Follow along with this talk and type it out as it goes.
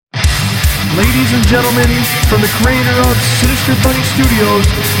Ladies and gentlemen, from the creator of Sinister Bunny Studios,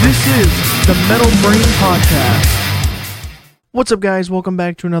 this is the Metal Brain Podcast. What's up, guys? Welcome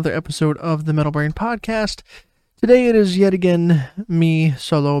back to another episode of the Metal Brain Podcast. Today it is yet again me,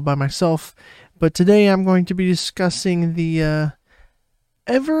 solo, by myself, but today I'm going to be discussing the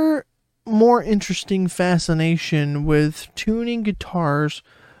ever more interesting fascination with tuning guitars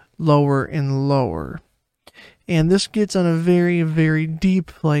lower and lower. And this gets on a very, very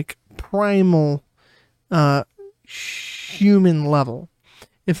deep, primal human level,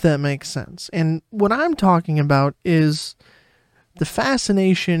 if that makes sense. And what I'm talking about is the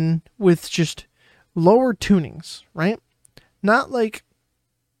fascination with just lower tunings, right? Not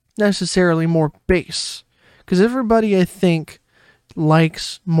necessarily more bass, because everybody, I think,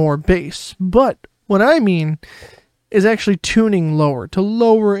 likes more bass. But what I mean is actually tuning lower, to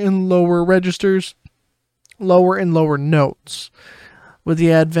lower and lower registers, lower and lower notes, with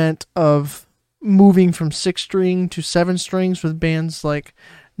the advent of moving from 6-string to 7 strings with bands like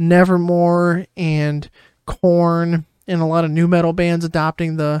Nevermore and Korn, and a lot of new metal bands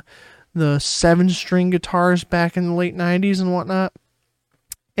adopting the 7-string guitars back in the late 90s and whatnot.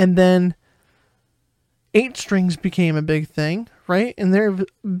 And then 8 strings became a big thing, right? And they've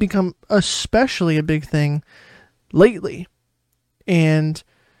become especially a big thing lately. And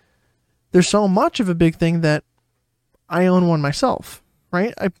there's so much of a big thing that I own one myself,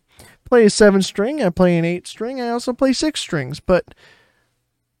 right? I play a 7-string, I play an 8-string, I also play 6 strings, but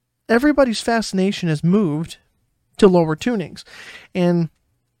everybody's fascination has moved to lower tunings. And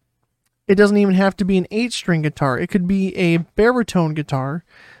it doesn't even have to be an 8-string guitar. It could be a baritone guitar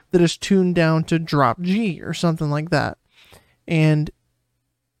that is tuned down to drop G or something like that. And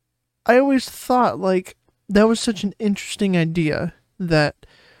I always thought that was such an interesting idea, that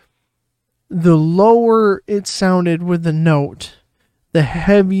the lower it sounded with the note, the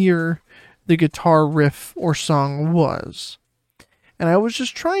heavier the guitar riff or song was. And I was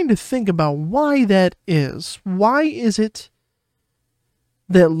just trying to think about why that is. Why is it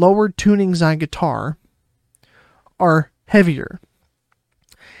that lower tunings on guitar are heavier?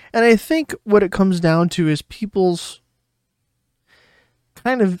 And I think what it comes down to is people's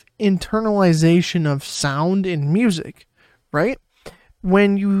kind of internalization of sound in music, right?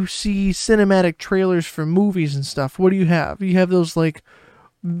 When you see cinematic trailers for movies and stuff, what do you have? You have those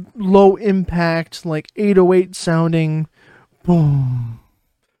low impact, 808 sounding boom,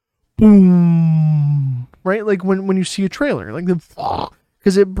 boom, right? When you see a trailer,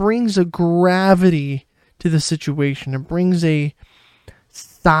 because it brings a gravity to the situation. It brings a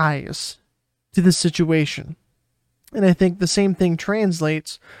size to the situation. And I think the same thing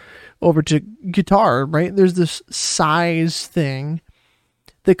translates over to guitar, right? There's this size thing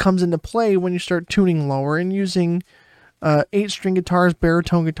that comes into play when you start tuning lower and using 8-string guitars,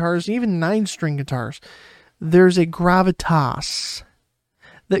 baritone guitars, even 9-string guitars. There's a gravitas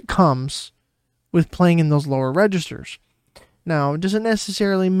that comes with playing in those lower registers. Now, does it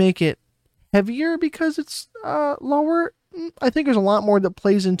necessarily make it heavier because it's lower? I think there's a lot more that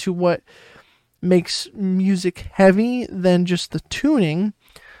plays into what makes music heavy than just the tuning.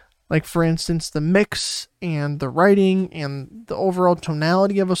 Like, for instance, the mix and the writing and the overall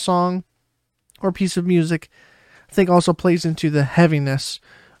tonality of a song or piece of music, I think also plays into the heaviness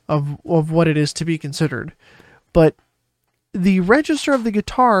of what it is to be considered. But the register of the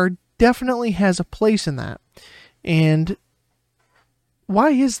guitar definitely has a place in that. And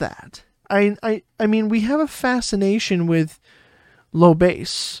why is that? I mean, we have a fascination with low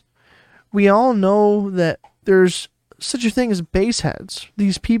bass. We all know that there's such a thing as bass heads.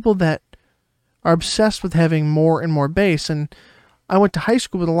 These people that are obsessed with having more and more bass. And I went to high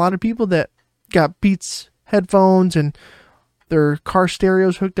school with a lot of people that got Beats headphones and their car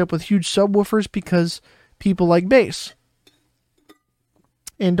stereos hooked up with huge subwoofers because people like bass.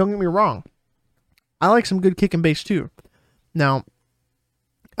 And don't get me wrong, I like some good kick and bass too. Now,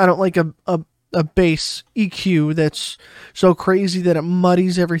 I don't like a bass EQ that's so crazy that it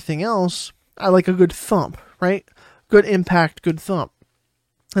muddies everything else. I like a good thump, right? Good impact, good thump.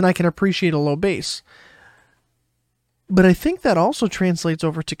 And I can appreciate a low bass. But I think that also translates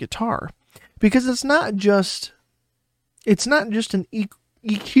over to guitar. Because it's not just an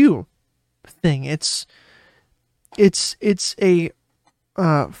EQ thing. It's a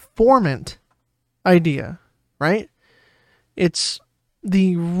formant idea, right? It's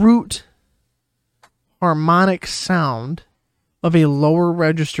the root harmonic sound of a lower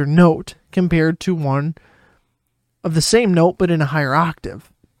register note compared to one of the same note but in a higher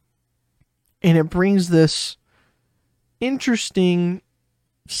octave. And it brings this interesting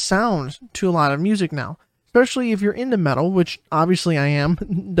sound to a lot of music now. especially if you're into metal, which obviously I am,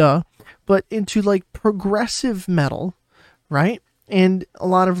 duh, but into like progressive metal, right? And a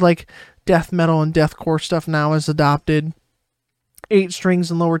lot of like death metal and deathcore stuff now is adopted 8 strings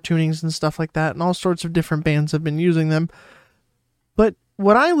and lower tunings and stuff like that, and all sorts of different bands have been using them. But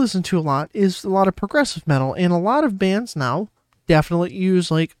what I listen to a lot is a lot of progressive metal, and a lot of bands now definitely use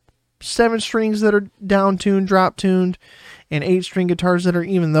like 7 strings that are down tuned, drop tuned, and 8 string guitars that are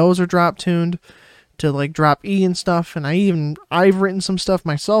even those are drop tuned to like drop E and stuff. And I've written some stuff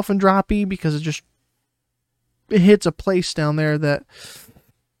myself in drop E because it hits a place down there that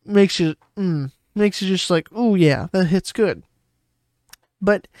makes you just like, oh yeah, that hits good.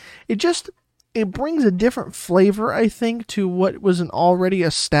 But it brings a different flavor, I think, to what was an already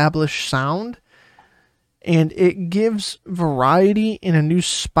established sound. And it gives variety and a new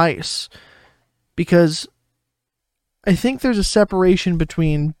spice. Because I think there's a separation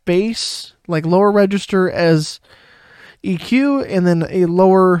between bass, like lower register as EQ, and then a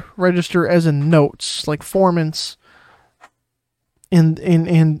lower register as in notes, like formants. And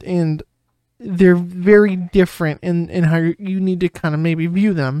they're very different in how you need to kind of maybe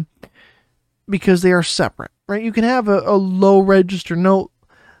view them, because they are separate, right? You can have a low register note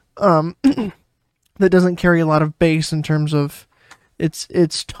that doesn't carry a lot of bass in terms of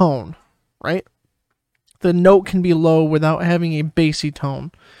its tone, right? The note can be low without having a bassy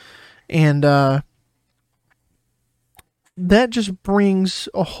tone. And that just brings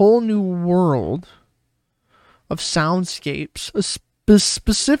a whole new world of soundscapes,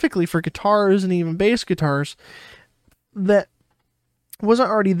 specifically for guitars and even bass guitars, that wasn't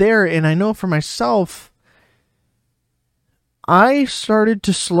already there. And I know for myself, I started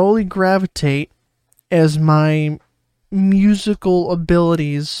to slowly gravitate as my musical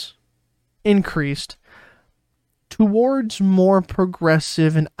abilities increased towards more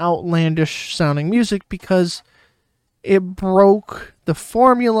progressive and outlandish sounding music, because it broke the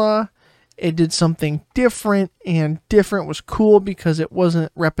formula. It did something different, and different was cool because it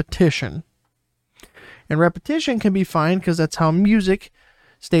wasn't repetition. And repetition can be fine because that's how music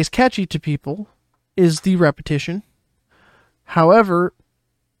stays catchy to people, is the repetition. However,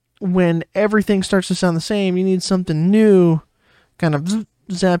 when everything starts to sound the same, you need something new kind of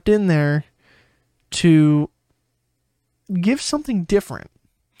zapped in there to give something different.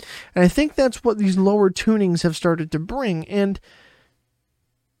 And I think that's what these lower tunings have started to bring. And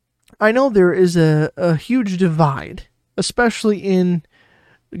I know there is a huge divide, especially in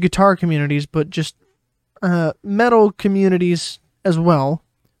guitar communities, but just metal communities as well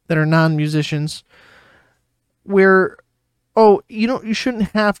that are non-musicians, where, oh, you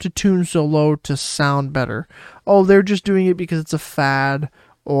shouldn't have to tune so low to sound better. Oh, they're just doing it because it's a fad,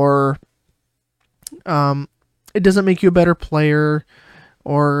 or it doesn't make you a better player,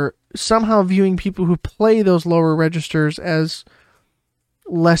 or somehow viewing people who play those lower registers as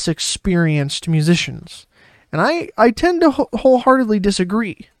less experienced musicians. And I tend to wholeheartedly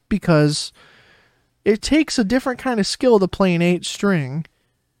disagree, because it takes a different kind of skill to play an 8 string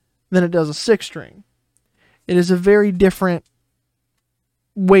than it does a 6 string. It is a very different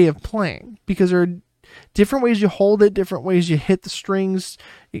way of playing, because there are different ways you hold it, different ways you hit the strings.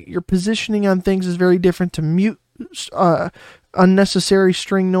 Your positioning on things is very different to mute unnecessary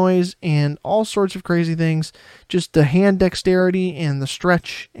string noise and all sorts of crazy things. Just the hand dexterity and the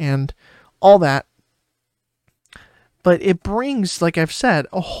stretch and all that. But it brings, like I've said,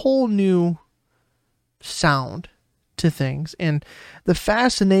 a whole new sound to things. And the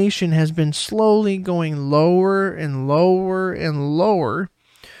fascination has been slowly going lower and lower and lower.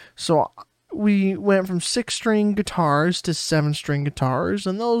 So we went from 6-string guitars to 7-string guitars,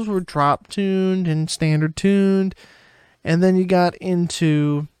 and those were drop tuned and standard tuned. And then you got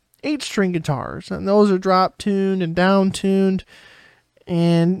into 8-string guitars, and those are drop tuned and down tuned.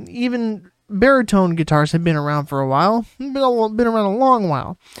 And even baritone guitars have been around for a while, been around a long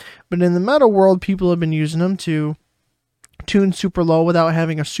while. But in the metal world, people have been using them to tune super low without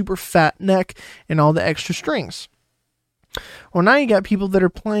having a super fat neck and all the extra strings. Well, now you got people that are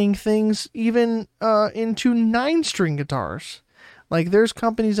playing things even into 9-string guitars. Like, there's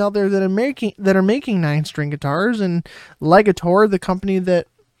companies out there that are making 9-string guitars, and Legator, the company that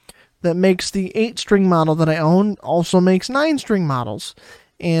makes the 8-string model that I own, also makes 9-string models.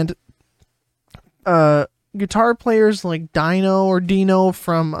 And guitar players like Dino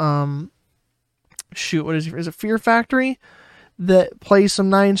from what is it, Fear Factory, that play some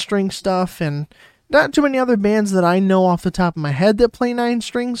 9-string stuff, and not too many other bands that I know off the top of my head that play 9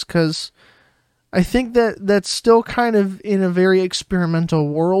 strings, because I think that's still kind of in a very experimental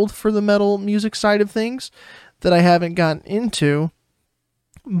world for the metal music side of things that I haven't gotten into.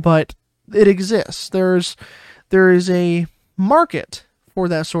 But it exists. There is a market for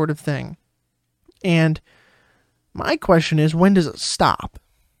that sort of thing. And my question is, when does it stop?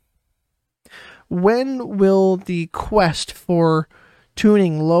 When will the quest for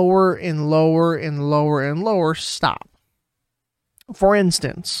tuning lower and lower and lower and lower stop? For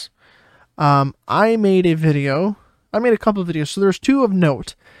instance, I made a couple of videos. So there's two of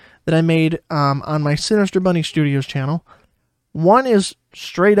note that I made on my Sinister Bunny Studios channel. One is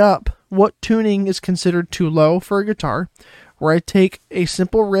straight up what tuning is considered too low for a guitar, where I take a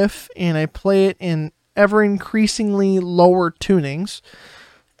simple riff and I play it in ever increasingly lower tunings.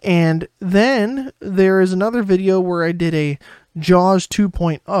 And then there is another video where I did a Jaws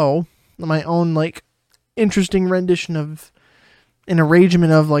 2.0, my own like interesting rendition of an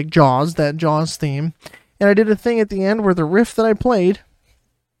arrangement of like Jaws, that Jaws theme. And I did a thing at the end where the riff that I played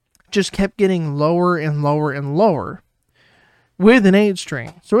just kept getting lower and lower and lower with an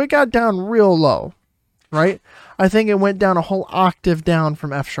 8-string. So it got down real low, right? I think it went down a whole octave down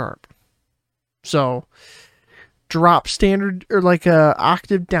from F sharp. So drop standard, or like a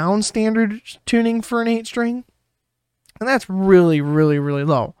octave down standard tuning for an 8-string. And that's really, really, really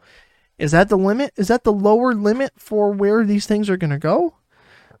low. Is that the limit? Is that the lower limit for where these things are going to go?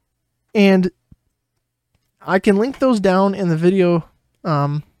 And I can link those down in the video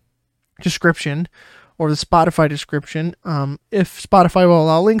description, or the Spotify description, if Spotify will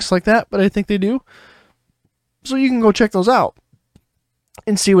allow links like that, but I think they do. So you can go check those out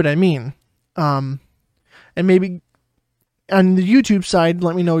and see what I mean. And maybe on the YouTube side,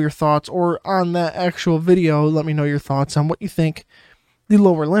 let me know your thoughts, or on that actual video, let me know your thoughts on what you think the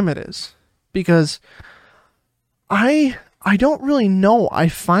lower limit is. Because I don't really know. I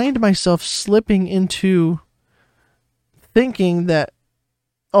find myself slipping into thinking that,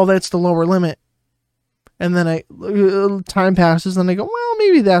 oh, that's the lower limit. And then time passes and I go, well,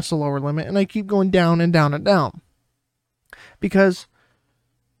 maybe that's the lower limit. And I keep going down and down and down. Because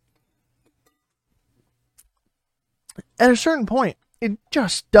at a certain point, it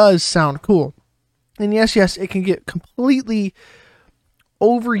just does sound cool. And yes, it can get completely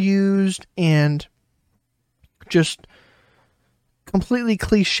overused and just completely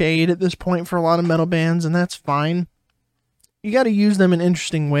cliched at this point for a lot of metal bands, and that's fine. You got to use them in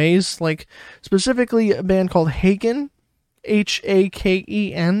interesting ways, like specifically a band called Haken,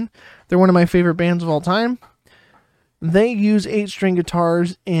 Haken. They're one of my favorite bands of all time. They use 8-string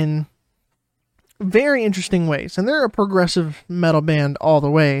guitars in very interesting ways, and they're a progressive metal band all the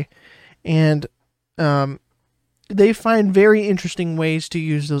way, and they find very interesting ways to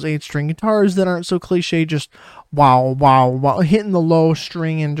use those 8-string guitars that aren't so cliche, just wow, wow, wow, hitting the low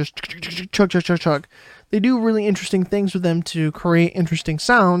string and just chug, chug, chug, chug. They do really interesting things with them to create interesting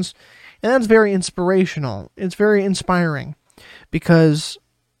sounds, and that's very inspirational. It's very inspiring, because,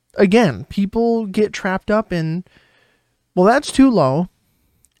 again, people get trapped up in, well, that's too low.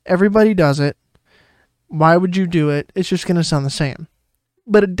 Everybody does it. Why would you do it? It's just going to sound the same.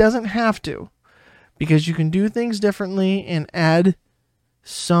 But it doesn't have to, because you can do things differently and add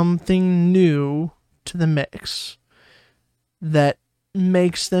something new to the mix that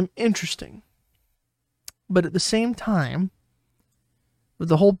makes them interesting. But at the same time, with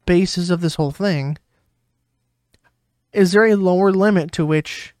the whole basis of this whole thing, is there a lower limit to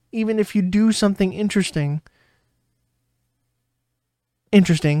which, even if you do something interesting,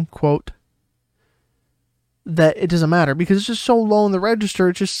 quote, that it doesn't matter, because it's just so low in the register,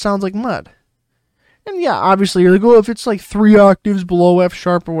 it just sounds like mud. And yeah, obviously, you're like, oh, if it's like 3 octaves below F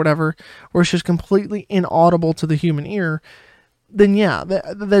sharp or whatever, or it's just completely inaudible to the human ear, then yeah,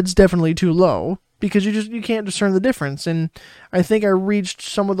 that's definitely too low, because you can't discern the difference. And I think I reached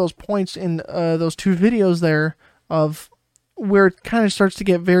some of those points in those 2 videos there of where it kind of starts to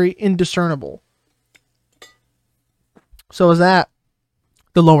get very indiscernible. So is that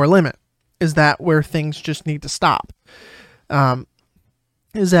the lower limit? Is that where things just need to stop?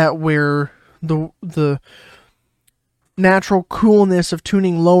 Is that where the natural coolness of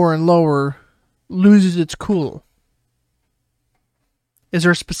tuning lower and lower loses its cool? Is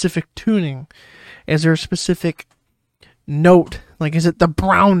there a specific tuning? Is there a specific note? Like, is it the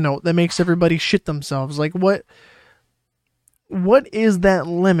brown note that makes everybody shit themselves? Like, what is that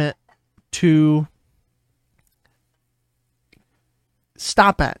limit to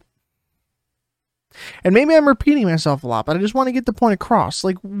stop at? And maybe I'm repeating myself a lot, but I just want to get the point across.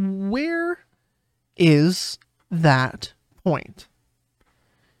 Like, where is that point?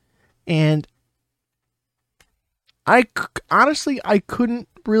 And I couldn't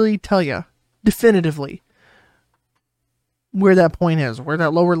really tell you definitively where that point is, where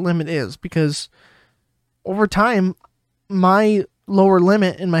that lower limit is, because over time, my lower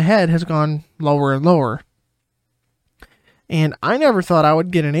limit in my head has gone lower and lower. And I never thought I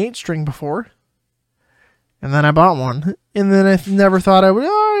would get an 8-string before. And then I bought one. And then I never thought I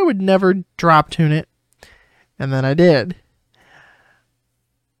would never drop tune it. And then I did.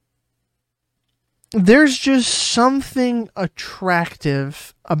 There's just something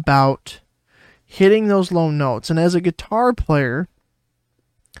attractive about hitting those low notes. And as a guitar player,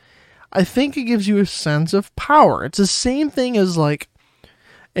 I think it gives you a sense of power. It's the same thing as like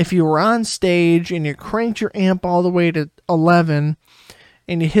if you were on stage and you cranked your amp all the way to 11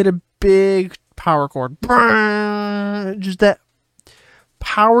 and you hit a big power chord. Just that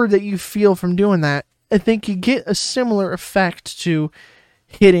power that you feel from doing that. I think you get a similar effect to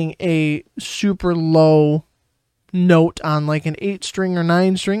hitting a super low note on like an 8-string or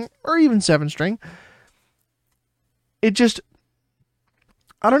 9-string or even 7-string. It just,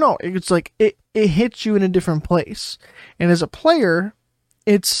 I don't know. It's like it hits you in a different place. And as a player,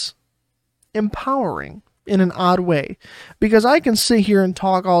 it's empowering in an odd way. Because I can sit here and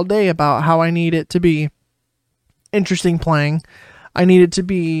talk all day about how I need it to be interesting playing. I need it to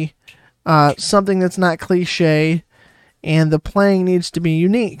be something that's not cliche. And the playing needs to be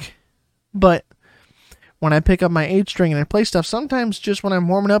unique. But when I pick up my 8-string and I play stuff, sometimes just when I'm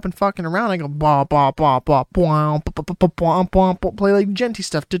warming up and fucking around, I go ba ba ba ba ba play like genty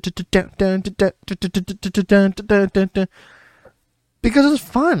stuff because it's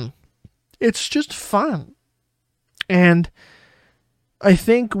fun. It's just fun. And I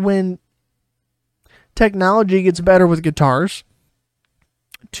think when technology gets better with guitars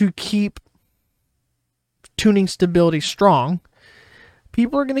to keep tuning stability strong,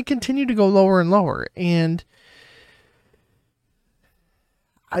 people are going to continue to go lower and lower. And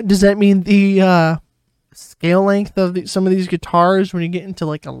does that mean the scale length of some of these guitars, when you get into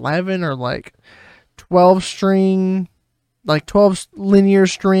like 11 or like 12 string, like 12 linear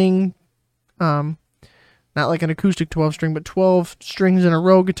string, not like an acoustic 12 string, but 12 strings in a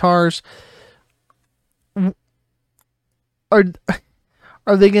row guitars, are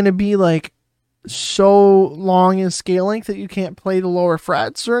they going to be like so long in scale length that you can't play the lower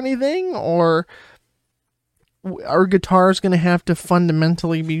frets or anything? Or are guitars going to have to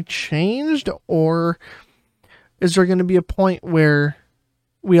fundamentally be changed? Or is there going to be a point where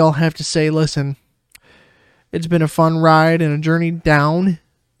we all have to say, listen, it's been a fun ride and a journey down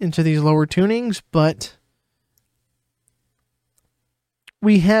into these lower tunings, but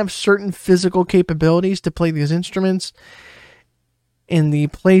we have certain physical capabilities to play these instruments, and the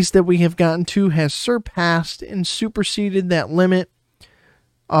place that we have gotten to has surpassed and superseded that limit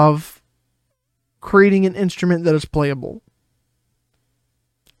of creating an instrument that is playable.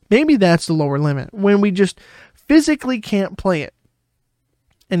 Maybe that's the lower limit, when we just physically can't play it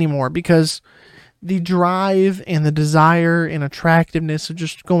anymore because the drive and the desire and attractiveness of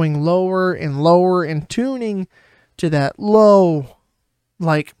just going lower and lower and tuning to that low,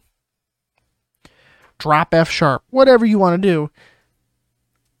 like drop F sharp, whatever you want to do.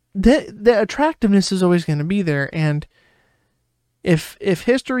 The attractiveness is always going to be there. And if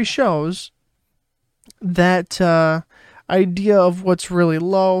history shows that idea of what's really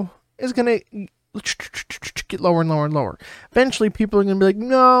low is going to get lower and lower and lower, eventually people are going to be like,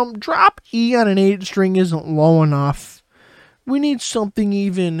 no, drop E on an 8-string isn't low enough. We need something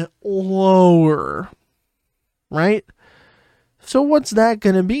even lower, right? So what's that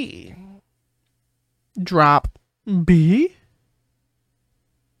going to be? Drop B?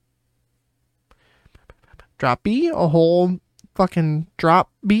 Drop B? A whole fucking drop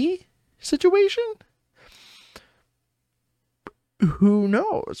B situation? Who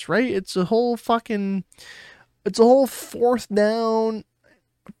knows, right? It's a whole fourth down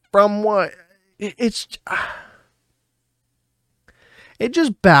from what? It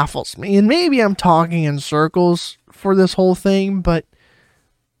just baffles me. And maybe I'm talking in circles for this whole thing, but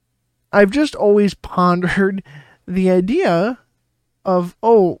I've just always pondered the idea of,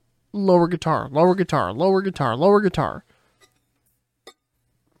 lower guitar, lower guitar, lower guitar, lower guitar.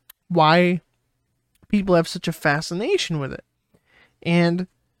 Why people have such a fascination with it. And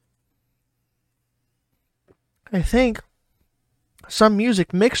I think some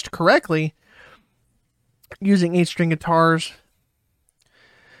music mixed correctly using 8-string guitars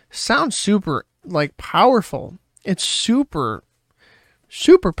sounds super like powerful. It's super,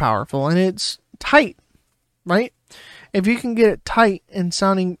 super powerful, and it's tight, right? If you can get it tight and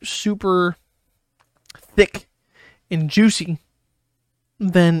sounding super thick and juicy,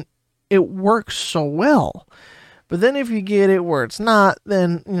 then it works so well. But then if you get it where it's not,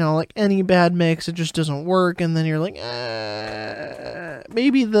 then, like any bad mix, it just doesn't work. And then you're like,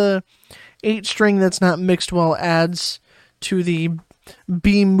 maybe the 8-string that's not mixed well adds to the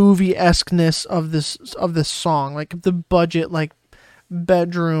B movie-esqueness of this song, like the budget, like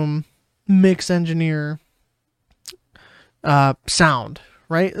bedroom mix engineer sound,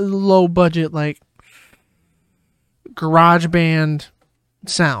 right? Low budget, like garage band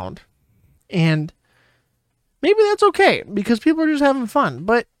sound. And maybe that's okay because people are just having fun.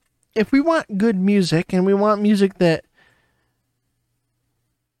 But if we want good music and we want music that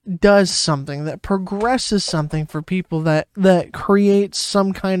does something, that progresses something for people, that creates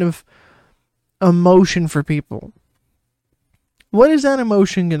some kind of emotion for people, what is that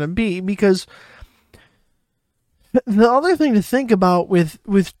emotion going to be? Because the other thing to think about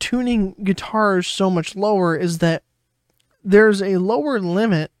with tuning guitars so much lower is that there's a lower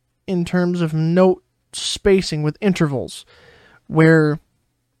limit in terms of note spacing with intervals, where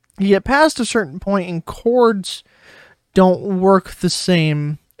you get past a certain point and chords don't work the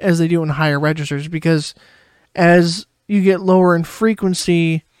same as they do in higher registers, because as you get lower in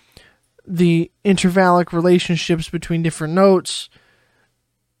frequency, the intervallic relationships between different notes,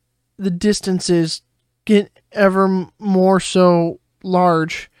 the distances get ever more so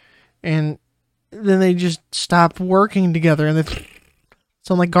large, and then they just stop working together and they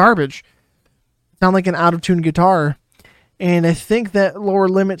sound like garbage. Sound like an out-of-tune guitar. And I think that lower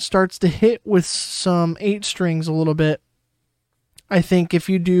limit starts to hit with some 8 strings a little bit. I think if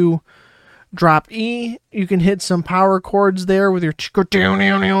you do drop E, you can hit some power chords there with your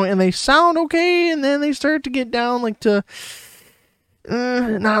and they sound okay, and then they start to get down like to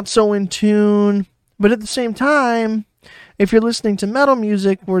not so in tune. But at the same time, if you're listening to metal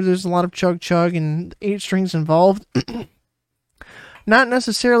music where there's a lot of chug and 8 strings involved, not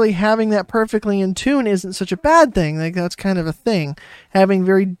necessarily having that perfectly in tune isn't such a bad thing. Like, that's kind of a thing. Having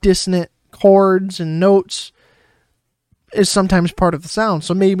very dissonant chords and notes is sometimes part of the sound.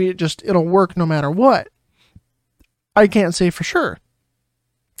 So maybe it'll work no matter what. I can't say for sure.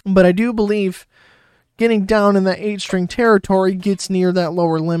 But I do believe getting down in that 8-string territory gets near that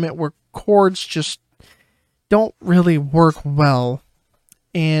lower limit where chords just don't really work well.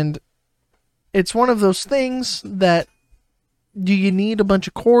 And it's one of those things that, do you need a bunch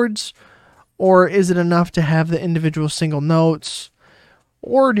of chords, or is it enough to have the individual single notes?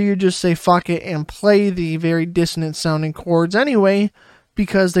 Or do you just say fuck it and play the very dissonant sounding chords anyway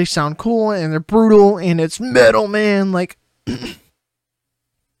because they sound cool and they're brutal and it's metal, man? Like,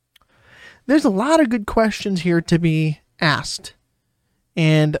 there's a lot of good questions here to be asked.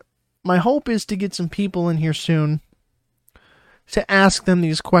 And my hope is to get some people in here soon to ask them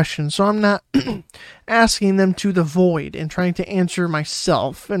these questions, so I'm not asking them to the void and trying to answer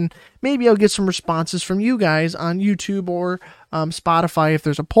myself. And maybe I'll get some responses from you guys on YouTube or Spotify if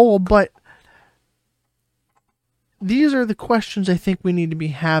there's a poll, but these are the questions I think we need to be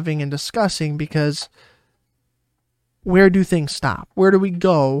having and discussing, because where do things stop? Where do we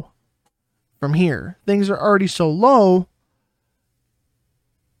go from here? Things are already so low.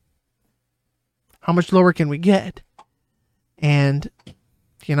 How much lower can we get? And,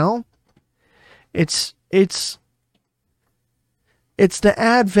 you know, it's the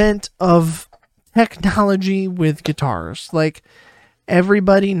advent of technology with guitars. Like,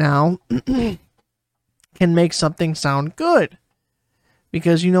 everybody now can make something sound good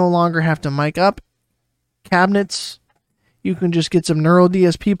because you no longer have to mic up cabinets. You can just get some Neural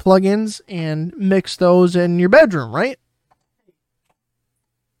DSP plugins and mix those in your bedroom, right?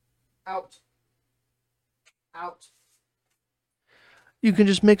 Out. You can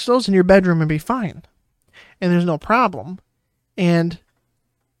just mix those in your bedroom and be fine. And there's no problem. And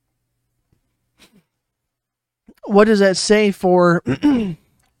what does that say for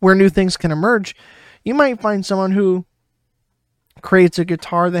where new things can emerge? You might find someone who creates a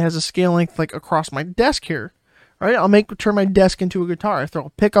guitar that has a scale length like across my desk here. Right? I'll turn my desk into a guitar. I throw a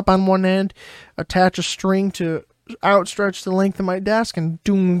pickup on one end, attach a string to outstretch the length of my desk, and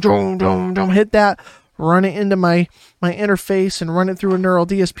doom, doom, doom, doom, hit that. Run it into my interface and run it through a Neural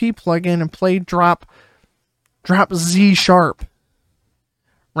DSP plugin and play drop Z sharp,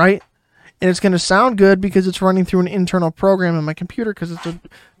 right? And it's going to sound good because it's running through an internal program in my computer because it's a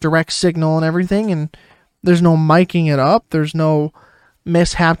direct signal and everything, and there's no miking it up. There's no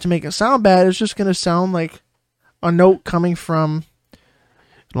mishap to make it sound bad. It's just going to sound like a note coming from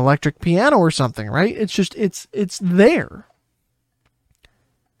an electric piano or something, right? It's just, it's there.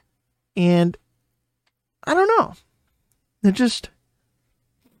 And I don't know.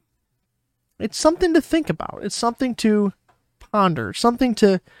 It's something to think about. It's something to ponder, something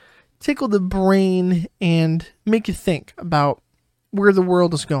to tickle the brain and make you think about where the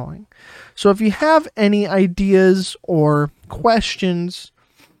world is going. So if you have any ideas or questions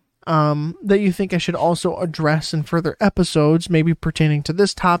that you think I should also address in further episodes, maybe pertaining to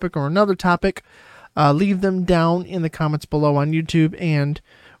this topic or another topic, leave them down in the comments below on YouTube and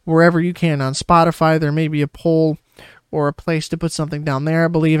wherever you can on Spotify. There may be a poll or a place to put something down there. I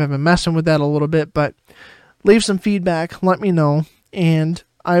believe I've been messing with that a little bit, but leave some feedback, let me know, and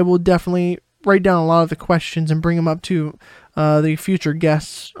I will definitely write down a lot of the questions and bring them up to the future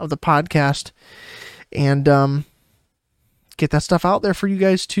guests of the podcast, and get that stuff out there for you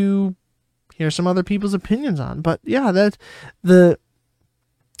guys to hear some other people's opinions on. But yeah, that the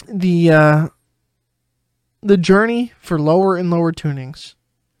journey for lower and lower tunings,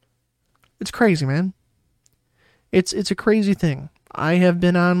 it's crazy, man. It's a crazy thing. I have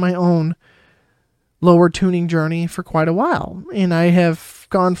been on my own lower tuning journey for quite a while, and I have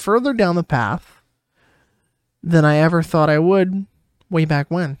gone further down the path than I ever thought I would way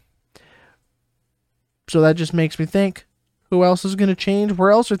back when. So that just makes me think, who else is going to change?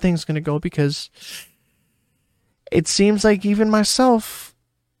 Where else are things going to go? Because it seems like even myself,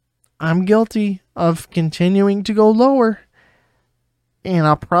 I'm guilty of continuing to go lower. And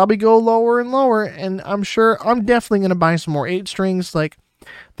I'll probably go lower and lower. And I'm sure I'm definitely going to buy some more 8 strings, like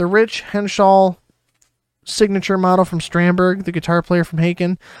the Rich Henshaw signature model from Strandberg, the guitar player from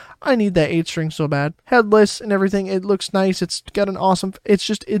Haken. I need that 8 string so bad. Headless and everything. It looks nice. It's got an awesome...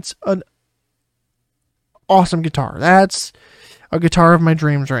 It's an awesome guitar. That's a guitar of my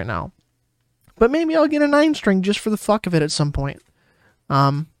dreams right now. But maybe I'll get a 9 string just for the fuck of it at some point.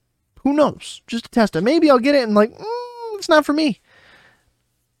 Who knows? Just to test it. Maybe I'll get it and it's not for me.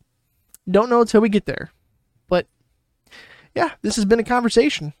 Don't know until we get there. But yeah, this has been a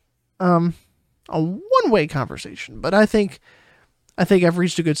conversation. A one-way conversation. But I think I've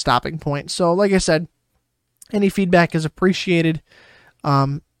reached a good stopping point. So like I said, any feedback is appreciated.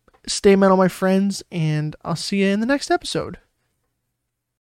 Stay metal, my friends, and I'll see you in the next episode.